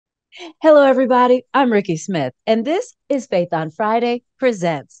Hello, everybody. I'm Ricky Smith, and this is Faith on Friday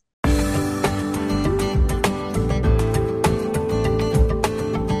Presents.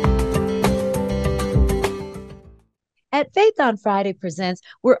 At Faith on Friday Presents,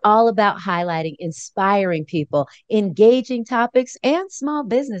 we're all about highlighting inspiring people, engaging topics, and small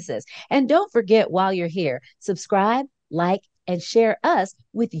businesses. And don't forget, while you're here, subscribe, like, and share us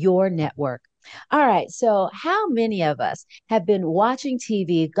with your network. All right, so how many of us have been watching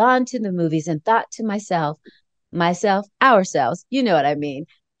TV, gone to the movies, and thought to ourselves, you know what I mean?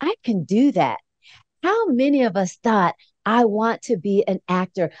 I can do that. How many of us thought, I want to be an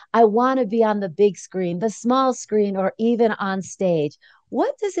actor? I want to be on the big screen, the small screen, or even on stage.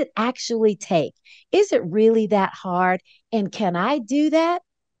 What does it actually take? Is it really that hard? And can I do that?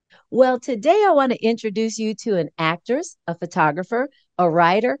 Well, today I want to introduce you to an actress, a photographer, a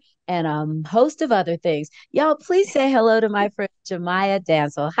writer, and a host of other things. Y'all, please say hello to my friend Jamiah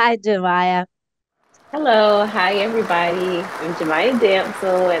Dancil. Hi, Jamiah. Hello, hi everybody. I'm Jamiah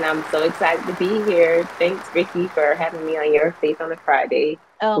Dancil, and I'm so excited to be here. Thanks, Ricky, for having me on your Faith on a Friday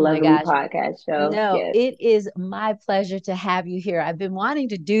Oh my lovely gosh. podcast show. No, Yes. it is my pleasure to have you here. I've been wanting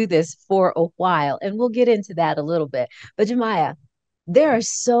to do this for a while, and we'll get into that a little bit. But Jemiah, there are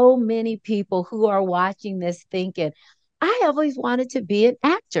so many people who are watching this thinking, I always wanted to be an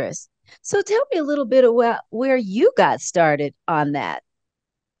actress. So tell me a little bit about where you got started on that.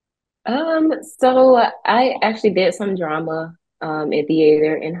 So I actually did some drama in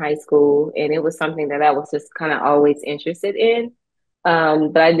theater in high school, and it was something that I was just kind of always interested in.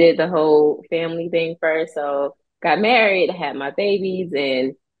 But I did the whole family thing first, so got married, had my babies,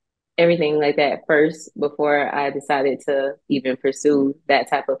 and everything like that first before I decided to even pursue that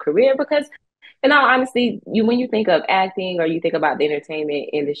type of career. Because, in all honesty, when you think of acting or you think about the entertainment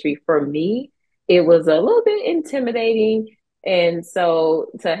industry, for me, it was a little bit intimidating. And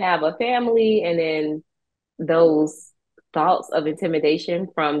so to have a family and then those thoughts of intimidation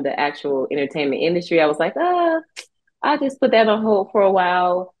from the actual entertainment industry, I was like, I just put that on hold for a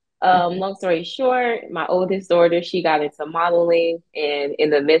while. Long story short, my oldest daughter, she got into modeling, and in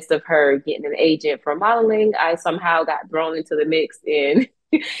the midst of her getting an agent for modeling, I somehow got thrown into the mix and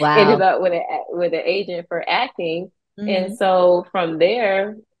ended Wow. up with an agent for acting. And Hmm. so from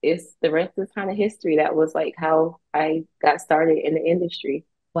there, it's the rest is kind of history. That was like how I got started in the industry.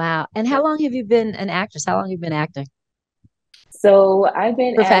 Wow. And how long have you been an actress? How long have you been acting? So I've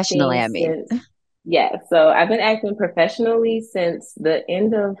been Professionally, acting I mean. since, yeah, so I've been acting professionally since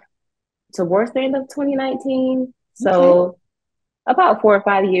towards the end of 2019. Okay. So about 4 or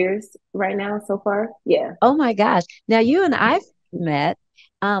 5 years right now so far. Yeah. Oh my gosh. Now you and I met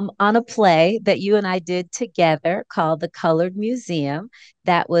on a play that you and I did together called The Colored Museum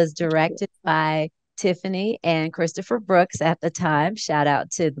that was directed by Tiffany and Christopher Brooks at the time. Shout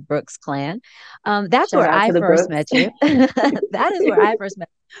out to the Brooks clan. That's Shout where out I to the first Brooks. met you. That is where I first met.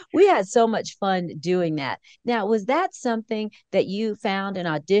 We had so much fun doing that. Now, was that something that you found and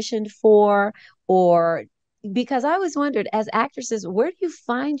auditioned for, or because I always wondered, as actresses, where do you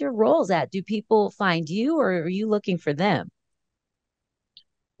find your roles at? Do people find you, or are you looking for them?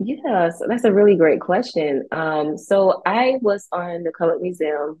 Yeah, so that's a really great question. So I was on the Colored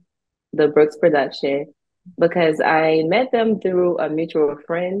Museum, the Brooks production, because I met them through a mutual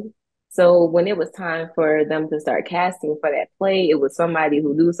friend. So when it was time for them to start casting for that play, it was somebody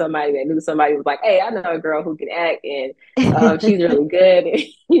who knew somebody that knew somebody who was like, "Hey, I know a girl who can act, and she's really good,"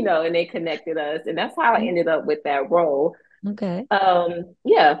 and they connected us, and that's how I ended up with that role. Okay.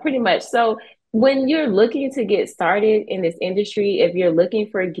 Yeah, pretty much. So when you're looking to get started in this industry, if you're looking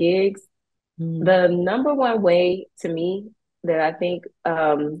for gigs, Mm. the number one way to me that I think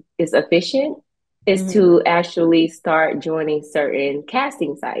is efficient is Mhm. to actually start joining certain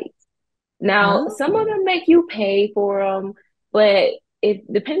casting sites. Now, some of Oh, them make you pay for them, but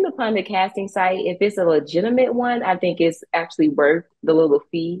it depends upon the casting site. If it's a legitimate one, I think it's actually worth the little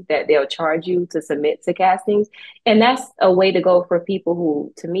fee that they'll charge you to submit to castings. And that's a way to go for people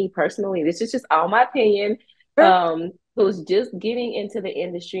who, to me personally, this is just all my opinion, sure. who's just getting into the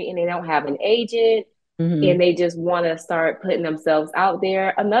industry and they don't have an agent and Hmm. they just want to start putting themselves out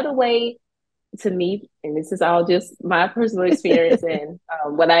there. Another way to me, and this is all just my personal experience and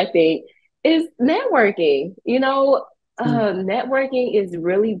what I think, is networking. Networking is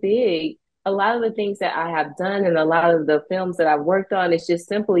really big. A lot of the things that I have done and a lot of the films that I've worked on is just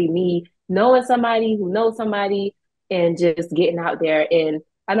simply me knowing somebody who knows somebody and just getting out there. And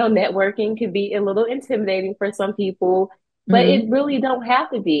I know networking can be a little intimidating for some people, but Hmm. it really don't have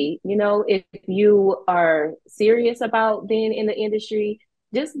to be. If you are serious about being in the industry,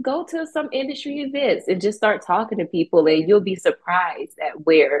 just go to some industry events and just start talking to people, and you'll be surprised at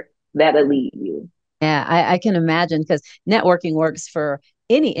where that'll lead you. Yeah, I can imagine because networking works for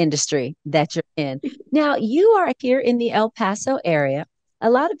any industry that you're in. Now, you are here in the El Paso area. A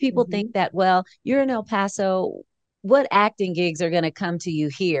lot of people think Hmm. that, well, you're in El Paso. What acting gigs are going to come to you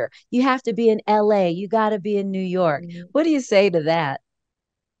here? You have to be in LA. You got to be in New York. What do you say to that?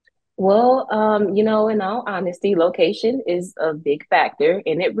 Well, in all honesty, location is a big factor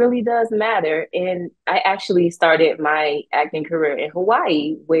and it really does matter. And I actually started my acting career in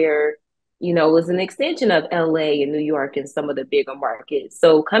Hawaii, where, it was an extension of LA and New York and some of the bigger markets.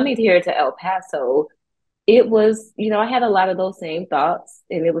 So coming here to El Paso, it was, I had a lot of those same thoughts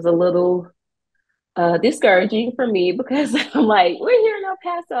and it was a little discouraging for me because I'm like, we're here in El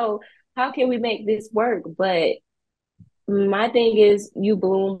Paso. How can we make this work? But my thing is you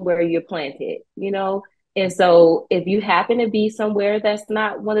bloom where you're planted, you know? And so if you happen to be somewhere that's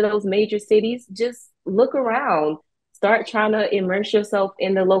not one of those major cities, just look around. Start trying to immerse yourself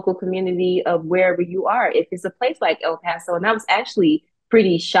in the local community of wherever you are. If it's a place like El Paso, and I was actually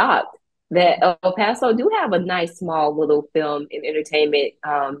pretty shocked that El Paso do have a nice small little film and entertainment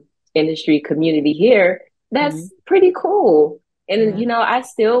industry community here. Mhm. That's pretty cool. And Yeah. I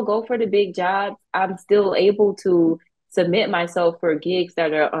still go for the big jobs. I'm still able to submit myself for gigs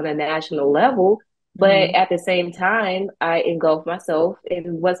that are on a national level. But Mhm. at the same time, I engulf myself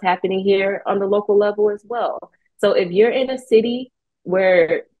in what's happening here on the local level as well. So if you're in a city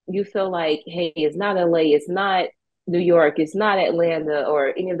where you feel like, hey, it's not LA, it's not New York, it's not Atlanta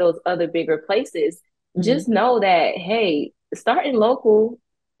or any of those other bigger places, Mhm. just know that, hey, starting local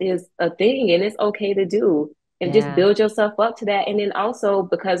is a thing and it's okay to do. And just Yeah. build yourself up to that. And then also,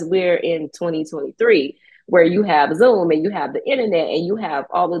 because we're in 2023, where you have Zoom and you have the internet and you have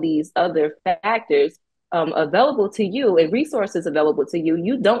all of these other factors available to you and resources available to you,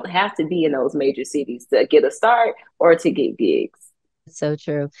 you don't have to be in those major cities to get a start or to get gigs. So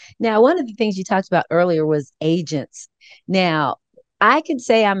true. Now, one of the things you talked about earlier was agents. Now, I can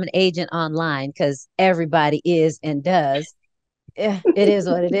say I'm an agent online because everybody is and does. It is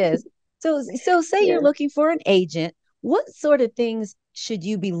what it is. So say you're Yeah. looking for an agent. What sort of things should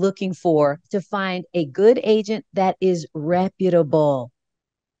you be looking for to find a good agent that is reputable?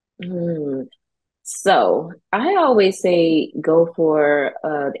 Hmm. So I always say go for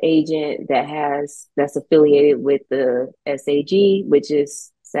an agent that's affiliated with the SAG, which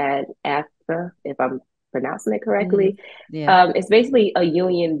is SAG AFTRA, if I'm pronouncing it Hmm. correctly. Yeah. It's basically a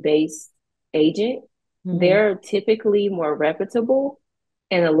union-based agent. Hmm. They're typically more reputable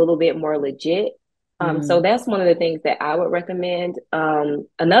and a little bit more legit. So Hmm. that's one of the things that I would recommend.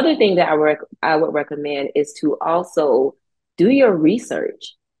 Another thing that I would recommend is to also do your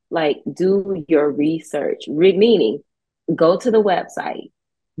research. Like, do your research, meaning go to the website,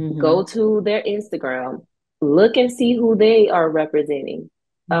 Hmm. go to their Instagram, look and see who they are representing,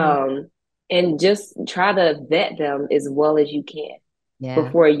 Hmm. um, and just try to vet them as well as you can Yeah.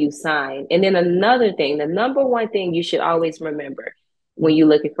 before you sign. And then another thing, the number one thing you should always remember when you're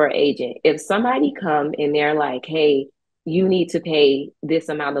looking for an agent, if somebody come and they're like, "Hey, you need to pay this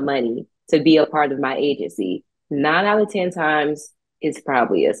amount of money to be a part of my agency," 9 out of 10 times it's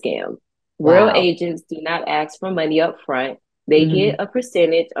probably a scam. Real Wow. agents do not ask for money up front. They get Hmm. a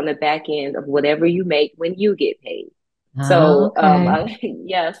percentage on the back end of whatever you make when you get paid. So, Okay.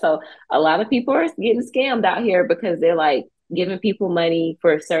 yeah, so a lot of people are getting scammed out here because they're like giving people money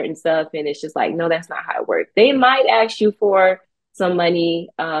for certain stuff, and it's just like, no, that's not how it works. They might ask you for some money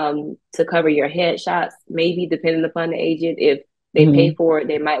to cover your headshots, maybe depending upon the agent. If they pay Hmm. for it,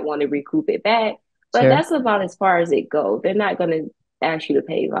 they might want to recoup it back, but Sure. that's about as far as it goes. They're not going to ask you to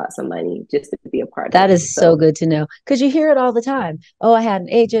pay lots of money just to be a part of That it. is so So, good to know because you hear it all the time. Oh, I had an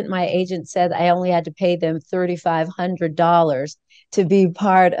agent. My agent said I only had to pay them $3,500 to be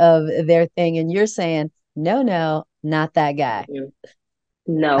part of their thing. And you're saying, no, no, not that guy. mm,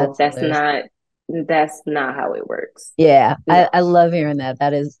 no, That's hilarious. that's not how it works. Yeah, No. I love hearing that.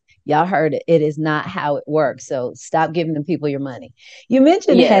 That is, y'all heard it. It is not how it works. So stop giving the people your money. You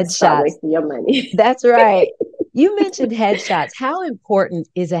mentioned Yes, stop headshots. wasting your money. That's right. You mentioned headshots. How important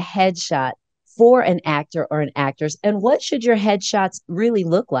is a headshot for an actor or an actress? And what should your headshots really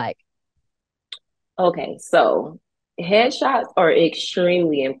look like? Okay, so headshots are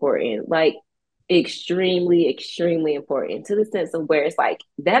extremely important, like extremely, extremely important to the sense of where it's like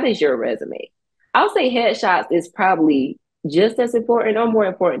that is your resume. I'll say headshots is probably just as important or more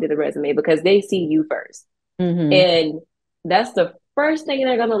important to the resume because they see you first. Hmm. And that's the first thing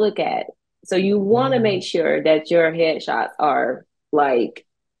they're going to look at. So you want to Yeah. make sure that your headshots are like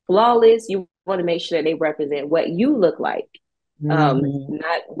flawless. You want to make sure they represent what you look like, Hmm.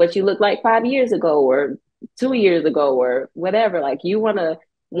 not what you looked like 5 years ago or 2 years ago or whatever. Like you want to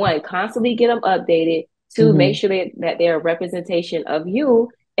one, constantly get them updated. Two, make Hmm. sure that they're a representation of you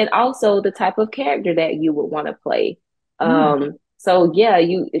and also the type of character that you would want to play. So yeah,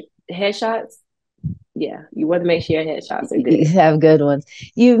 headshots. Yeah, you want to make sure your headshots are You good. have good ones.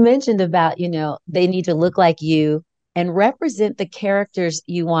 You mentioned about, they need to look like you and represent the characters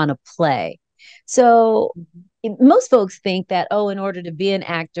you want to play. So most folks think that, oh, in order to be an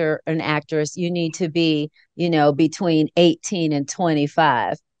actor, an actress, you need to be, between 18 and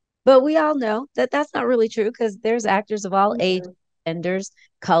 25. But we all know that that's not really true because there's actors of all age, Yeah. genders,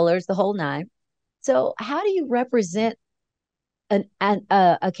 colors, the whole nine. So how do you represent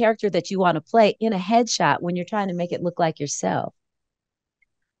a character that you want to play in a headshot when you're trying to make it look like yourself?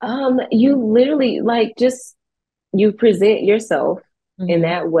 You literally like just you present yourself in Hmm.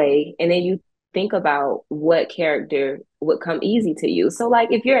 that way, and then you think about what character would come easy to you. So,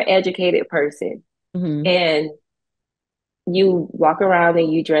 like, if you're an educated person Hmm. and you walk around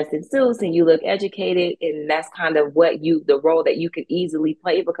and you dress in suits and you look educated, and that's kind of the role that you could easily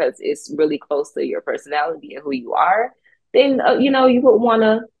play because it's really close to your personality and who you are, then, you would want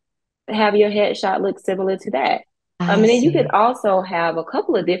to have your headshot look similar to that. I And then you could see. also have a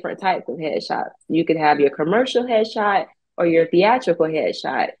couple of different types of headshots. You could have your commercial headshot or your theatrical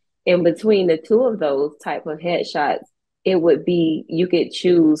headshot. In between the two of those type of headshots, it would be you could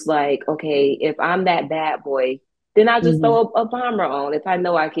choose like, okay, if I'm that bad boy, then I'll just Hmm. throw a bomber on. If I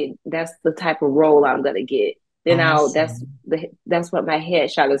know I could, that's the type of role I'm gonna get. Then I I'll see. that's what my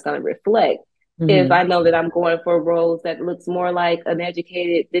headshot is gonna reflect. If Hmm. I know that I'm going for roles that looks more like an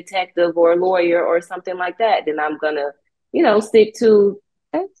educated detective or lawyer or something like that, then I'm gonna, stick to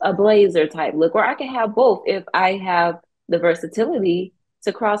a blazer type look. Or I can have both if I have the versatility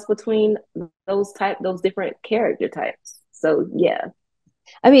to cross between those different character types. So yeah.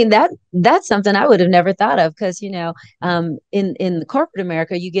 I mean, that's something I would have never thought of because in the corporate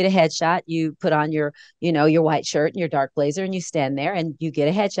America, you get a headshot, you put on your white shirt and your dark blazer, and you stand there and you get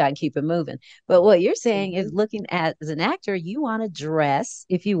a headshot and keep it moving. But what you're saying is, Mhm. looking at as an actor, you want to dress,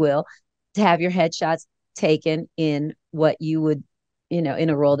 if you will, to have your headshots taken in what you would, in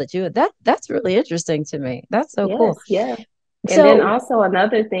a role that you would. That's really interesting to me. That's so cool. Yes, yeah. And then So, also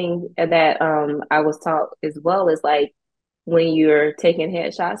another thing that I was taught as well is like when you're taking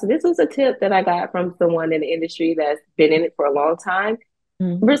headshots. This was a tip that I got from someone in the industry that's been in it for a long time.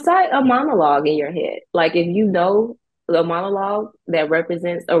 mm, Recite a monologue in your head. Like if you know the monologue that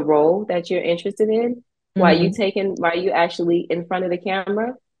represents a role that you're interested in, mhm, while you actually in front of the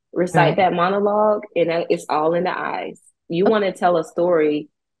camera, recite right. that monologue, and it's all in the eyes. You want to tell a story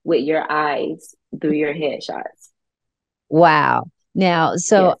with your eyes through your headshots. Wow. Now,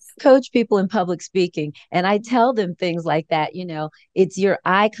 so Yes. coach people in public speaking, and I tell them things like that, it's your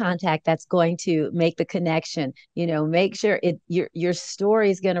eye contact that's going to make the connection, make sure your story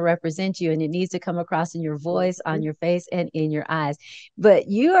is going to represent you and it needs to come across in your voice, on Mhm. your face, and in your eyes. But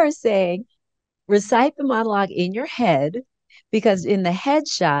you are saying recite the monologue in your head because in the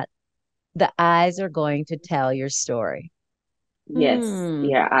headshot, the eyes are going to tell your story. Yes, Hmm.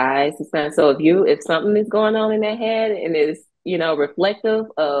 your eyes. So if something is going on in that head and is, reflective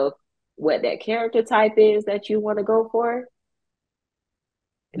of what that character type is that you want to go for,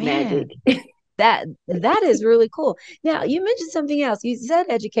 magic. Man, that is really cool. Now, you mentioned something else. You said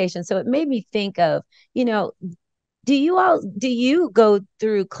education, so it made me think of, you know, do you go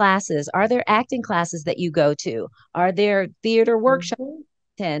through classes? Are there acting classes that you go to? Are there theater workshops? Mhm.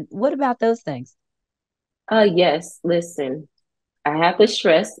 And what about those things? Yes, listen, I have to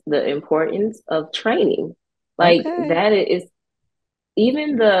stress the importance of training. Like Okay. that is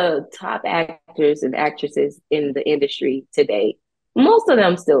even the top actors and actresses in the industry today, most of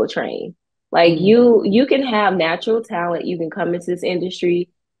them still train. Like Mhm. you can have natural talent, you can come into this industry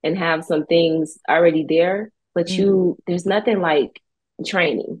and have some things already there, but Mhm. there's nothing like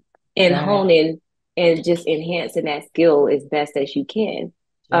training and Right. honing and just enhancing that skill as best as you can.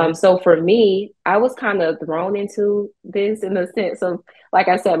 Sure. So for me, I was kind of thrown into this in the sense of, like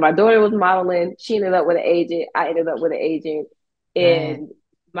I said, my daughter was modeling. She ended up with an agent. I ended up with an agent, Right. and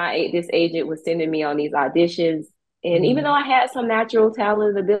this agent was sending me on these auditions. And even though Mhm. I had some natural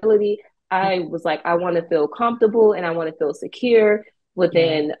talent and ability, I was like, I want to feel comfortable and I want to feel secure Yeah.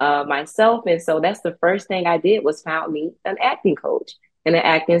 within myself. And so that's the first thing I did was found me an acting coach in an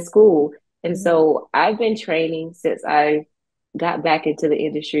acting school. And Mhm. so I've been training since I got back into the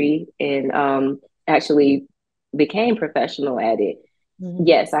industry and actually became professional at it. Mhm.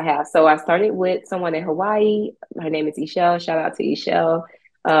 Yes, I have. So I started with someone in Hawaii. Her name is Ishelle. Shout out to Ishelle.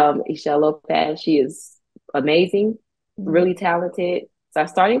 Ishelle Lopez. She is amazing, Mhm. really talented. So I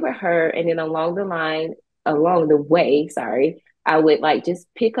started with her, and then along the way, sorry, I would like just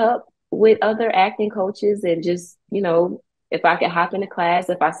pick up with other acting coaches and just, if I could hop into class,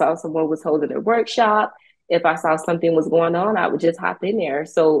 if I saw someone was holding a workshop, if I saw something was going on, I would just hop in there.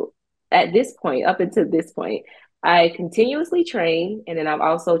 So at this point, up until this point, I continuously train, and then I've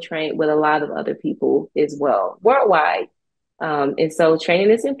also trained with a lot of other people as well, worldwide. And so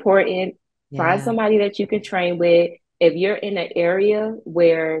training is important. Find Yeah. somebody that you can train with. If you're in an area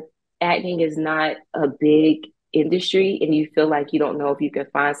where acting is not a big industry and you feel like you don't know if you can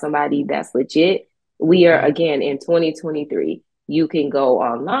find somebody that's legit, we are Right. again in 2023. You can go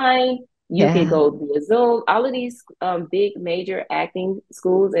online, you can Yeah. go via Zoom. All of these big major acting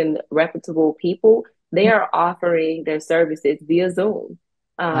schools and reputable people, they are offering their services via Zoom.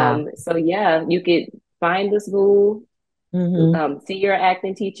 Wow. So yeah, you could find the school, Hmm. see your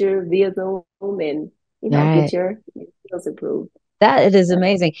acting teacher via Zoom, and Right. get your skills improved. That it is Yeah.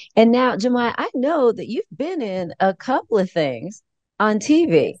 amazing. And now, Jemiah, I know that you've been in a couple of things on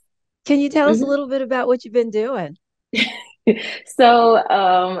TV. Yes. Can you tell us a Mhm. little bit about what you've been doing? So,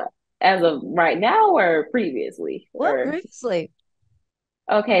 as of right now or previously, Well, or previously.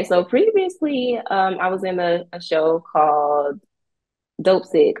 okay, so previously, I was in a show called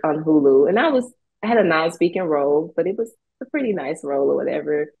Dopesick on Hulu, and I had a non-speaking role, but it was a pretty nice role or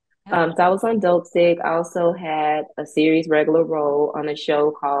whatever. Yeah. So I was on Dopesick. I also had a series regular role on a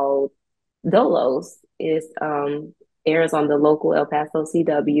show called Dolos. It airs on the local El Paso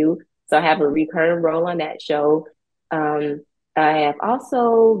CW. So I have a recurring role on that show. Um, I have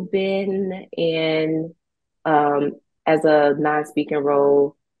also been in um, as a non-speaking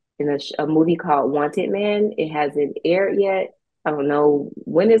role in a movie called Wanted Man. It hasn't aired yet. I don't know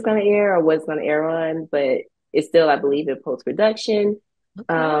when it's going to air or what it's going to air on, but it's still, I believe, in post-production.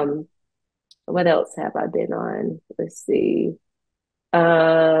 Okay. Um, what else have I been on? Let's see.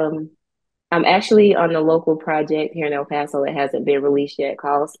 Um, I'm actually on a local project here in El Paso. It hasn't been released yet,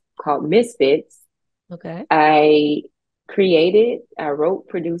 called Misfits. Okay. I I wrote,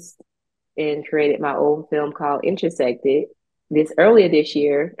 produced, and created my own film called Intersected this earlier this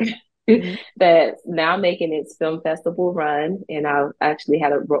year. Mhm. That's now making its film festival run, and I actually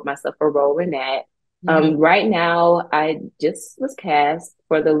wrote myself a role in that. Mhm. Right now, I just was cast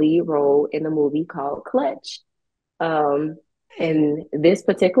for the lead role in a movie called Clutch. Um, Hey. in this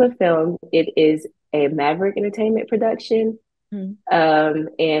particular film, it is a Maverick Entertainment production. Mhm.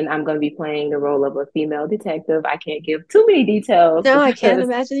 And I'm going to be playing the role of a female detective. I can't give too many details No, I can't because,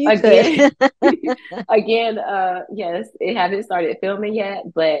 imagine you could. again, again, yes, it haven't started filming yet.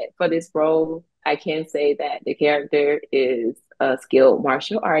 But for this role, I can say that the character is a skilled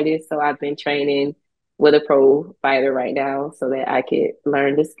martial artist. So I've been training with a pro fighter right now so that I could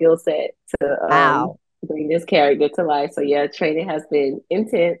learn the skill set to Wow. bring this character to life. So yeah, training has been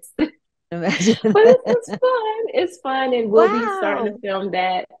intense. Imagine But that. it's fun. It's fun, and we'll be starting to Wow. film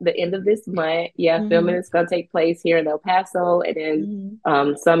that the end of this month. Yeah, filming Hmm. is gonna take place here in El Paso, and then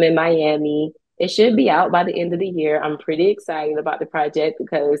Hmm. some in Miami. It should be out by the end of the year. I'm pretty excited about the project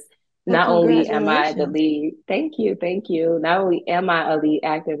because Well, not only am I the congratulations. lead, thank you. Not only am I a lead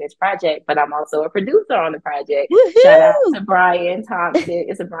actor in this project, but I'm also a producer on the project. Shout out Woohoo! to Brian Thompson.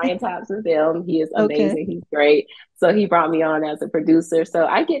 It's a Brian Thompson film. He is Okay. amazing. He's great. So he brought me on as a producer. So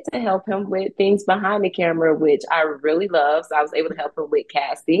I get to help him with things behind the camera, which I really love. So I was able to help him with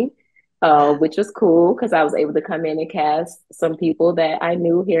casting, Wow. which was cool because I was able to come in and cast some people that I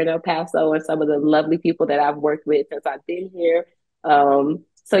knew here in El Paso and some of the lovely people that I've worked with since I've been here.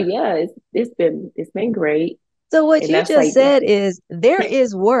 So yeah, it's been great. So what And you that's just like said is there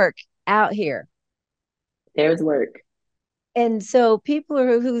is work out here. there's work. And so people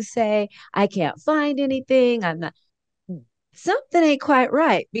who say, I can't find anything, I'm not, something ain't quite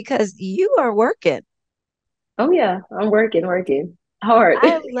right because you are working. Oh yeah, I'm working hard.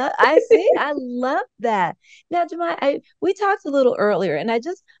 I love that. Now, Jemai, we talked a little earlier, and I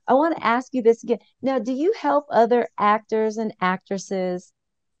want to ask you this again. Now, do you help other actors and actresses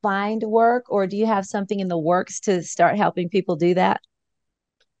find work, or do you have something in the works to start helping people do that?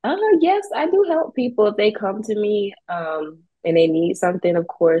 Yes, I do help people if they come to me, and they need something. Of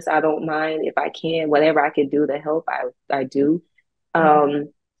course, I don't mind if I can, whatever I can do to help, I do. Mhm. Um,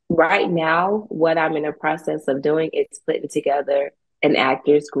 right now, what I'm in the process of doing is putting together an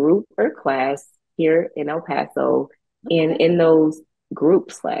actors group or class here in El Paso. And Okay. in those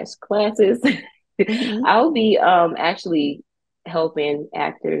group slash classes, Hmm. I'll be actually helping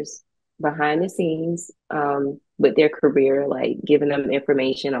actors behind the scenes with their career, like giving them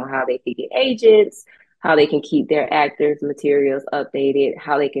information on how they can get agents, how they can keep their actors' materials updated,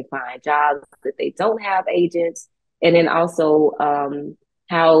 how they can find jobs that they don't have agents, and then also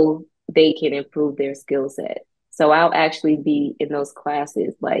how they can improve their skill set. So I'll actually be in those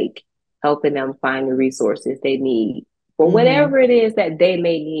classes, like helping them find the resources they need for Hmm. whatever it is that they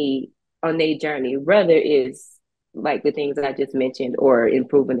may need on their journey, whether it's like the things I just mentioned or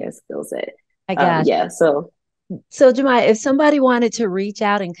improving their skill set. I got Yeah, so So, Jemiah, if somebody wanted to reach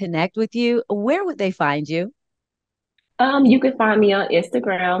out and connect with you, where would they find you? you can find me on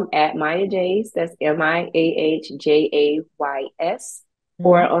Instagram at Miahjays, that's Miahjays,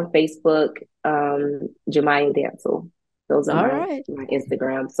 or Mhm. on Facebook, Jamiah Dancil. Those are All my right. my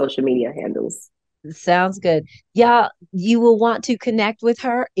Instagram social media handles. Sounds good. Y'all, you will want to connect with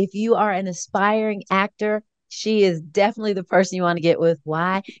her if you are an aspiring actor. She is definitely the person you want to get with.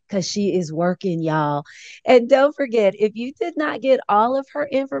 Why? Because she is working, y'all. And don't forget, if you did not get all of her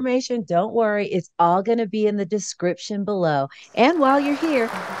information, don't worry. It's all going to be in the description below. And while you're here,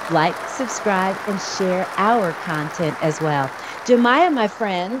 like, subscribe, and share our content as well. Jemiah, my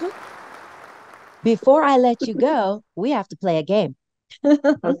friend, before I let you go, we have to play a game.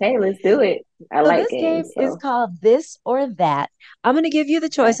 Okay, let's do it. I So like this game games, is so called This or That. I'm going to give you the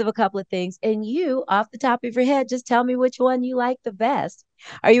choice okay. of a couple of things, and you, off the top of your head, just tell me which one you like the best.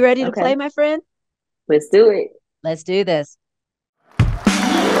 Are you ready to Okay, play, my friend? let's do it. Let's do this.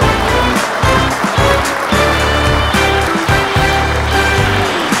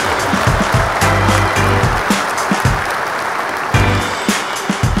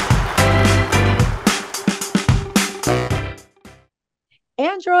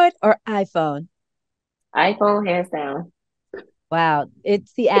 Android or iPhone? iPhone hands down. Wow,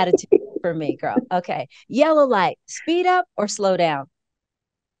 it's the attitude for me, girl. Okay. Yellow light, speed up or slow down?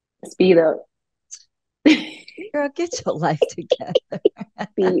 Speed up. Girl, get your life together.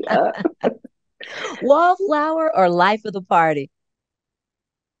 Speed up. Wallflower or life of the party?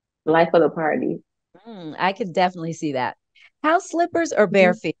 Life of the party. I could definitely see that. House slippers or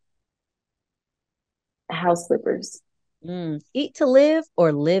bare Mhm. feet? House slippers. Eat to live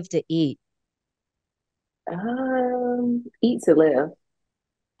or live to eat? Eat to live.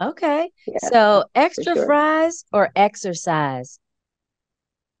 Okay. Yeah, So for extra sure. fries or exercise?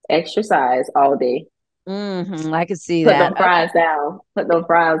 Exercise all day. I could see Put that. them Okay. fries down. Put them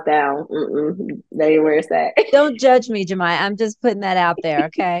fries down. That ain't where it's at. Don't judge me, Jemai. I'm just putting that out there.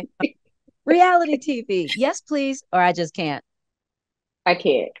 Okay. Reality TV. Yes, please, or I just can't. I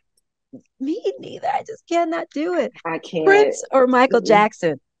can't. Me neither. I just cannot do it. I can't. Prince or Michael Mm-mm.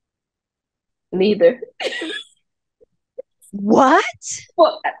 Jackson? Neither. What?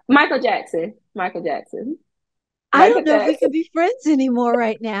 Well, Michael Jackson. Michael Jackson. I Michael don't know if we Jackson. can be friends anymore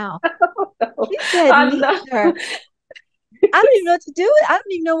right now. No. He said I know. neither. I don't even know what to do. I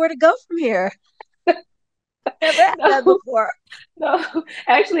don't even know where to go from here. Never had that No. before. No.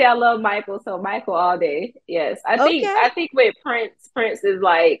 Actually, I love Michael, so Michael all day. Yes. I think Okay. I think with Prince is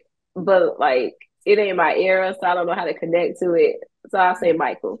like, but like it ain't my era, so I don't know how to connect to it. So I'll say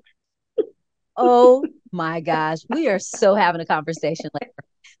Michael. Oh my gosh. We are so having a conversation. Like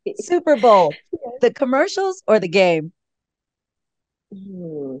Super Bowl, the commercials or the game?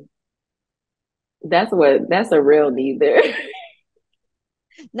 Hmm. That's a real neither.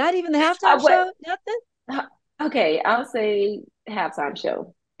 Not even the I halftime what show? Nothing? okay, I'll say halftime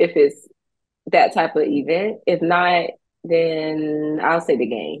show if it's that type of event. If not, then I'll say the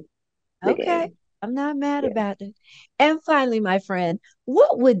game. The Okay. game. I'm not mad Yeah. about it. And finally, my friend,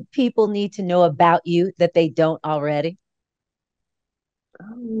 what would people need to know about you that they don't already?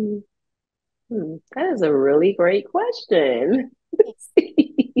 Um, that is a really great question. Let's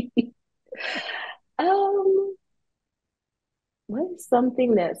see. Um, what is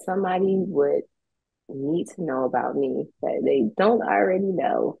something that somebody would need to know about me that they don't already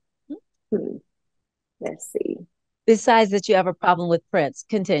know? Hmm, let's see. Besides that, you have a problem with Prince.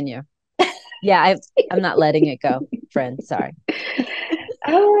 Continue. Yeah, I'm not letting it go, friend. Sorry.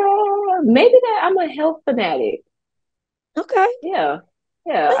 Maybe that I'm a health fanatic. Okay. Yeah,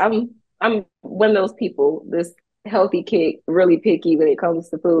 yeah. I'm one of those people. This healthy kid, really picky when it comes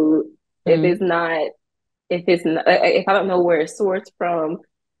to food. If Mm, it's not, if I don't know where it sourced from,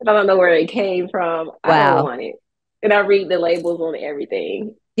 if I don't know where it came from, I don't wow. want it. And I read the labels on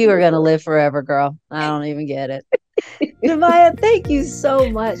everything You in are the going to store. live forever, girl. I don't even get it. Jemiah, thank you so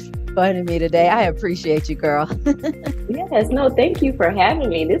much for joining me today. I appreciate you, girl. Yes, no, thank you for having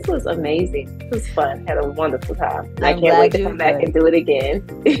me. This was amazing. This was fun. Had a wonderful time. And I I'm can't wait glad to you come back enjoyed and it. do it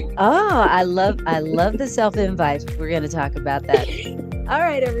again. Oh, I love the self-invite. We're going to talk about that. All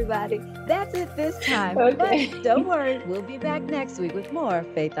right, everybody. That's it this time. But Okay. don't worry, we'll be back next week with more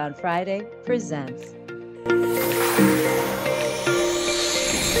Faith on Friday Presents.